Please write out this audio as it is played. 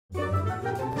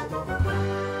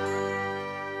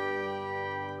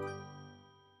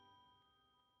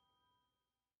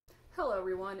Hello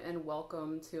everyone and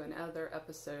welcome to another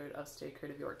episode of Stay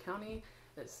Creative York County.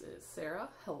 This is Sarah.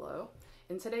 Hello.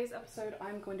 In today's episode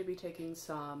I'm going to be taking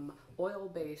some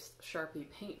oil-based Sharpie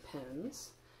paint pens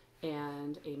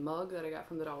and a mug that I got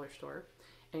from the dollar store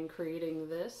and creating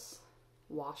this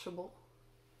washable,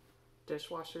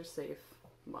 dishwasher safe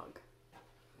mug.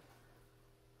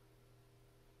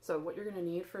 So what you're going to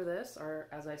need for this are,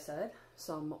 as I said,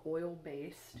 some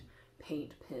oil-based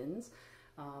paint pens.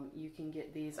 You can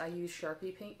get these, I use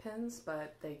Sharpie paint pens,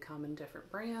 but they come in different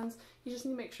brands. You just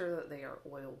need to make sure that they are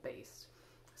oil-based.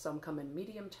 Some come in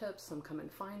medium tips, some come in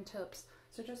fine tips.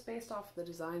 So just based off the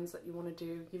designs that you want to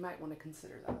do, you might want to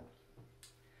consider that.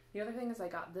 The other thing is I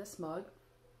got this mug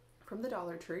from the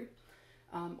Dollar Tree.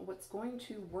 What's going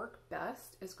to work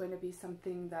best is going to be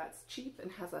something that's cheap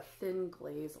and has a thin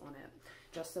glaze on it,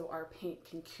 just so our paint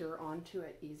can cure onto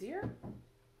it easier.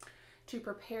 To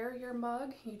prepare your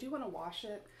mug, you do want to wash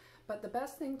it, but the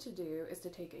best thing to do is to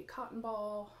take a cotton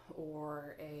ball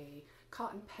or a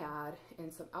cotton pad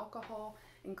and some alcohol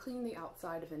and clean the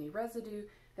outside of any residue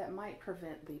that might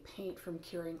prevent the paint from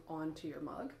curing onto your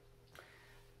mug.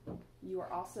 You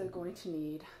are also going to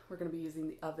need, we're going to be using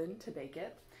the oven to bake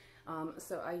it.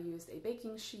 So I used a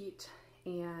baking sheet,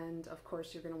 and of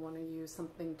course you're going to want to use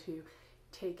something to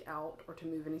take out or to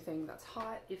move anything that's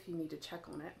hot if you need to check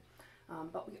on it.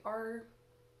 But we are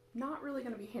not really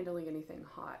going to be handling anything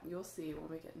hot. You'll see when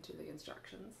we get into the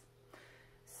instructions.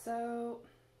 So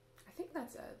I think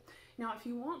that's it. Now if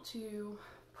you want to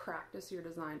practice your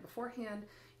design beforehand,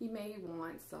 you may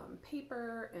want some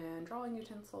paper and drawing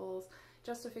utensils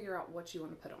just to figure out what you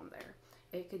want to put on there.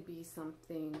 It could be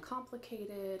something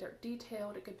complicated or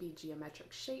detailed. It could be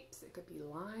geometric shapes. It could be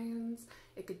lines.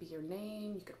 It could be your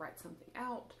name. You could write something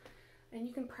out. And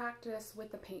you can practice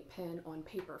with the paint pen on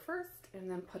paper first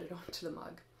and then put it onto the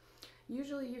mug.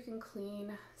 Usually you can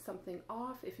clean something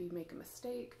off if you make a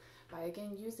mistake by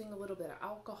again using a little bit of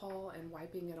alcohol and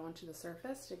wiping it onto the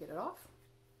surface to get it off.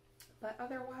 But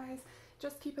otherwise,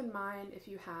 just keep in mind if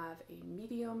you have a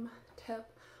medium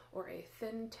tip or a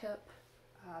thin tip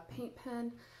paint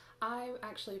pen. I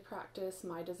actually practice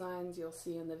my designs, you'll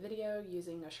see in the video,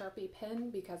 using a Sharpie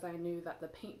pen because I knew that the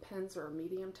paint pens are a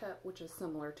medium tip, which is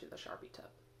similar to the Sharpie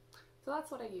tip. So that's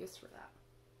what I used for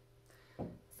that.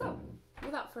 So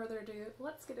without further ado,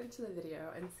 let's get into the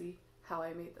video and see how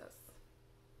I made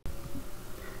this.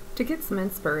 To get some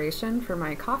inspiration for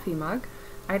my coffee mug,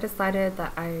 I decided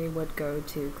that I would go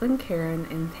to Glencairn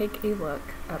and take a look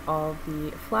at all the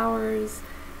flowers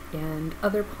and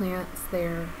other plants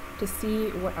there to see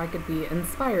what I could be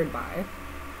inspired by.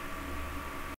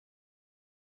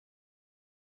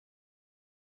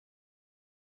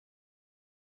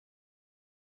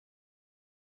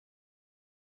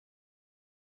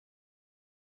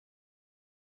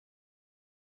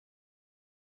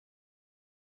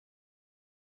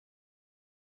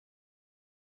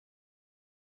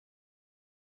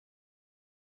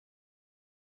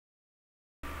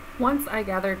 Once I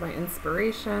gathered my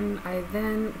inspiration, I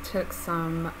then took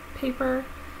some paper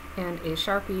and a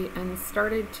Sharpie and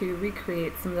started to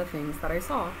recreate some of the things that I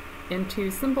saw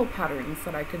into simple patterns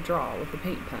that I could draw with the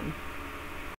paint pen.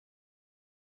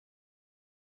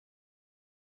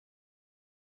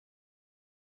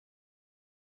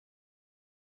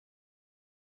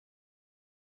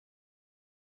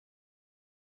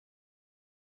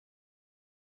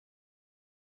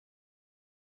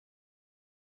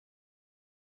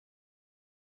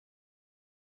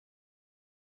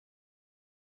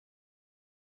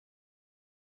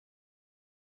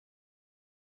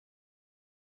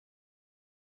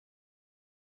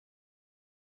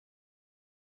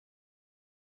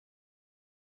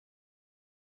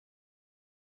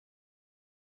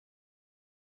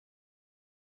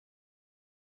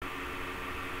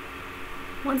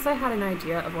 Once I had an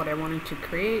idea of what I wanted to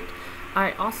create,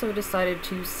 I also decided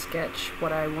to sketch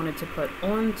what I wanted to put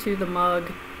onto the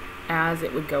mug as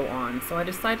it would go on. So I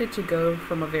decided to go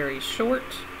from a very short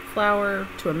flower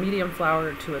to a medium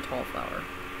flower to a tall flower.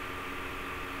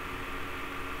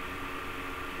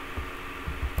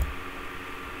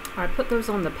 I put those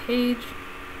on the page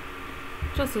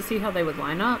just to see how they would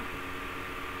line up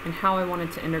and how I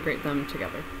wanted to integrate them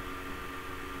together.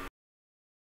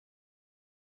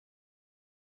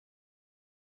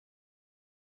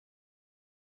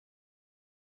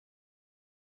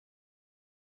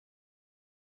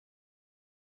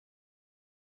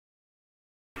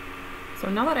 So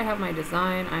now that I have my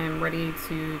design, I am ready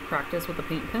to practice with the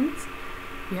paint pens.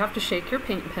 You have to shake your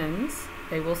paint pens.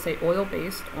 They will say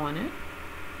oil-based on it.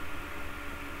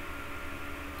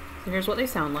 So here's what they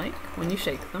sound like when you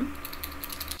shake them.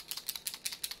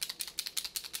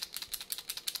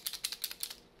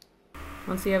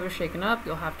 Once you have it shaken up,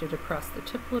 you'll have to depress the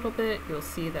tip a little bit. You'll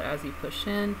see that as you push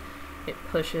in, it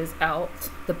pushes out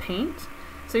the paint.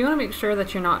 So you want to make sure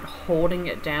that you're not holding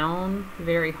it down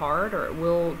very hard, or it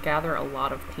will gather a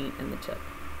lot of paint in the tip.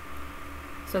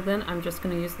 So then I'm just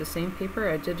going to use the same paper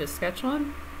I did a sketch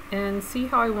on and see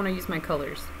how I want to use my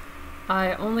colors.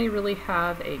 I only really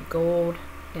have a gold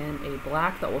and a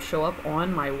black that will show up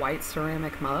on my white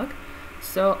ceramic mug.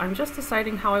 So I'm just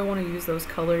deciding how I want to use those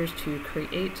colors to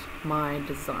create my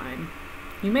design.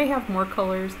 You may have more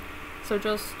colors, so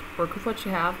just work with what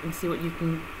you have and see what you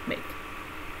can make.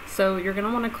 So you're going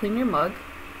to want to clean your mug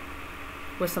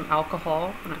with some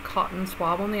alcohol and a cotton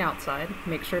swab on the outside.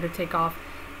 Make sure to take off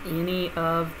any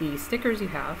of the stickers you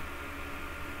have.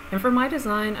 And for my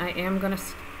design, I am going to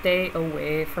stay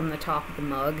away from the top of the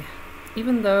mug.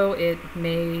 Even though it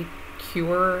may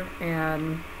cure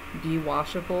and be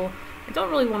washable, I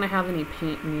don't really want to have any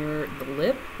paint near the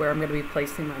lip where I'm going to be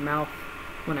placing my mouth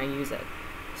when I use it.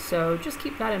 So just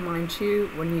keep that in mind too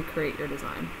when you create your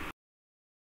design.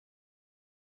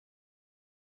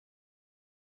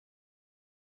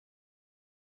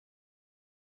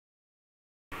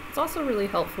 It's also really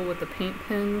helpful with the paint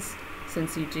pens,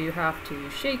 since you do have to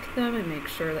shake them and make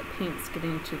sure that paint's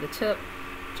getting to the tip,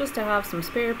 just to have some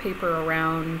spare paper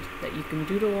around that you can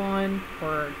doodle on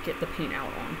or get the paint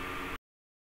out on.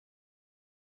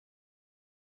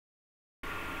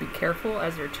 Be careful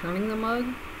as you're turning the mug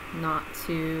not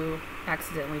to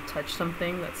accidentally touch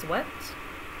something that's wet.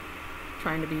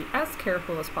 Trying to be as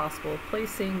careful as possible,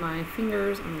 placing my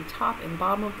fingers on the top and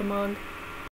bottom of the mug.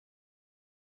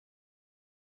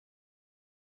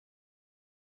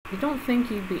 If you don't think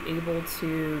you'd be able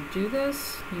to do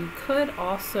this, you could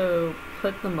also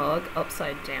put the mug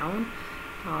upside down.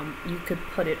 You could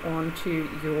put it onto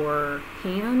your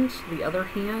hand, the other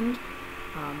hand,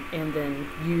 and then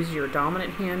use your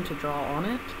dominant hand to draw on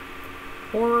it.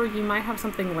 Or you might have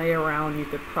something lay around you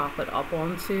could prop it up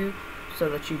onto so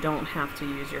that you don't have to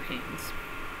use your hands.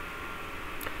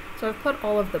 So I've put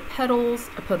all of the petals,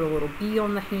 I put a little bee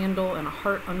on the handle and a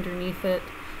heart underneath it.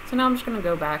 So now I'm just going to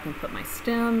go back and put my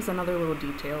stems and other little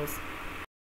details.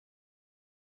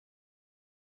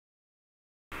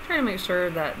 Try to make sure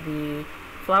that the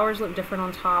flowers look different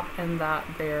on top and that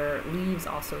their leaves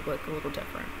also look a little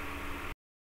different.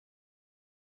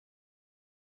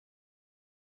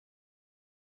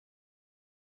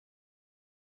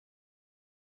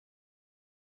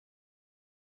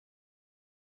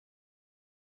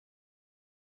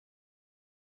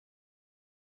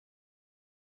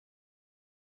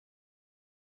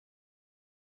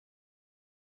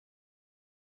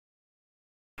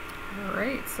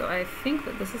 Alright, so I think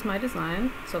that this is my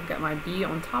design. So I've got my bee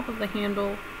on top of the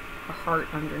handle, a heart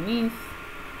underneath,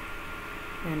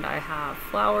 and I have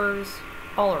flowers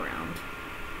all around.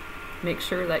 Make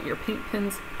sure that your paint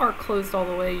pens are closed all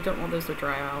the way. You don't want those to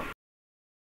dry out.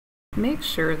 Make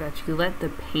sure that you let the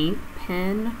paint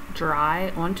pen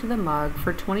dry onto the mug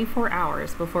for 24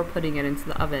 hours before putting it into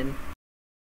the oven.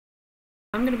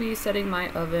 I'm going to be setting my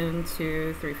oven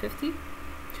to 350.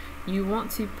 You want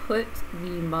to put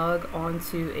the mug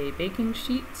onto a baking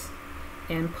sheet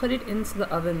and put it into the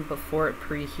oven before it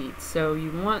preheats. So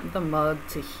you want the mug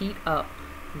to heat up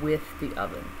with the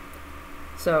oven.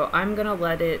 So I'm gonna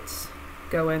let it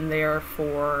go in there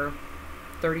for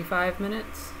 35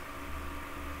 minutes.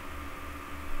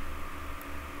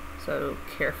 So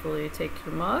carefully take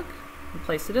your mug and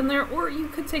place it in there, or you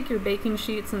could take your baking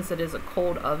sheet, since it is a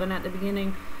cold oven at the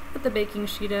beginning, put the baking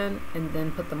sheet in and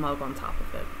then put the mug on top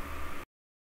of it.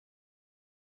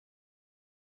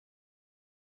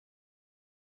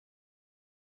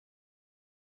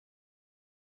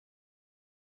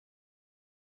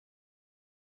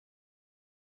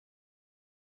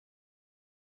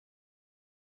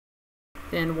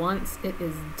 Then once it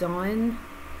is done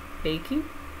baking,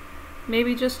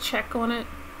 maybe just check on it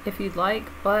if you'd like,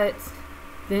 but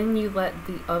then you let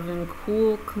the oven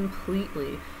cool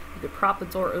completely. You could prop the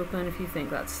door open if you think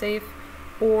that's safe,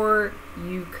 or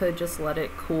you could just let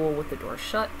it cool with the door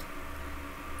shut.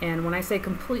 And when I say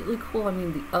completely cool, I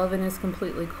mean the oven is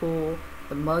completely cool,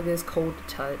 the mug is cold to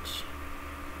touch.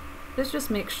 This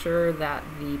just makes sure that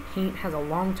the paint has a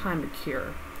long time to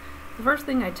cure. The first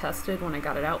thing I tested when I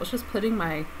got it out was just putting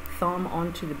my thumb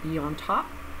onto the bee on top,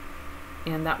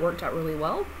 and that worked out really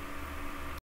well.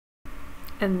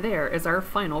 And there is our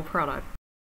final product.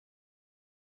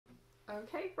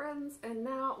 Okay friends, and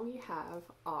now we have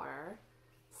our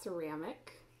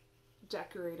ceramic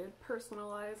decorated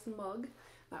personalized mug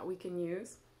that we can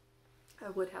use. I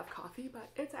would have coffee, but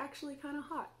it's actually kind of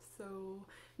hot, so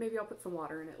maybe I'll put some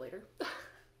water in it later.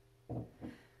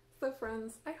 So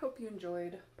friends, I hope you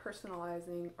enjoyed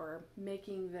personalizing or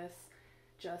making this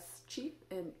just cheap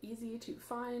and easy to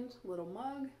find little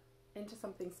mug into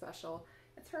something special.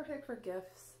 It's perfect for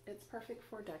gifts. It's perfect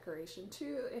for decoration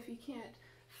too. If you can't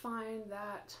find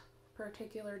that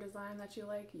particular design that you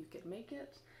like, you can make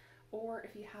it. Or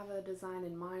if you have a design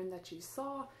in mind that you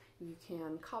saw, you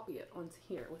can copy it onto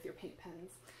here with your paint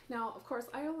pens. Now, of course,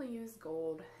 I only use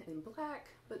gold and black,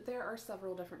 but there are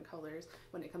several different colors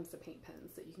when it comes to paint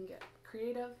pens that you can get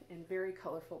creative and very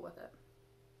colorful with it.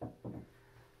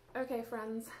 Okay,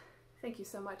 friends, thank you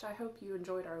so much. I hope you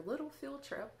enjoyed our little field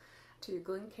trip to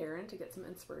Glencairn to get some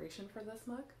inspiration for this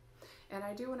mug. And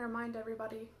I do want to remind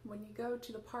everybody, when you go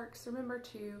to the parks, remember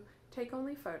to take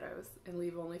only photos and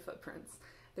leave only footprints.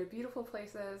 They're beautiful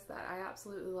places that I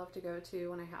absolutely love to go to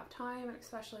when I have time, and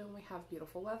especially when we have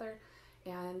beautiful weather,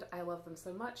 and I love them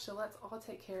so much, so let's all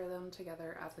take care of them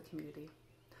together as a community.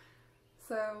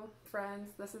 So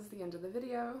friends, this is the end of the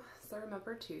video, so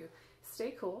remember to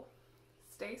stay cool,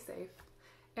 stay safe,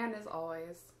 and as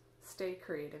always, stay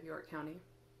creative, York County.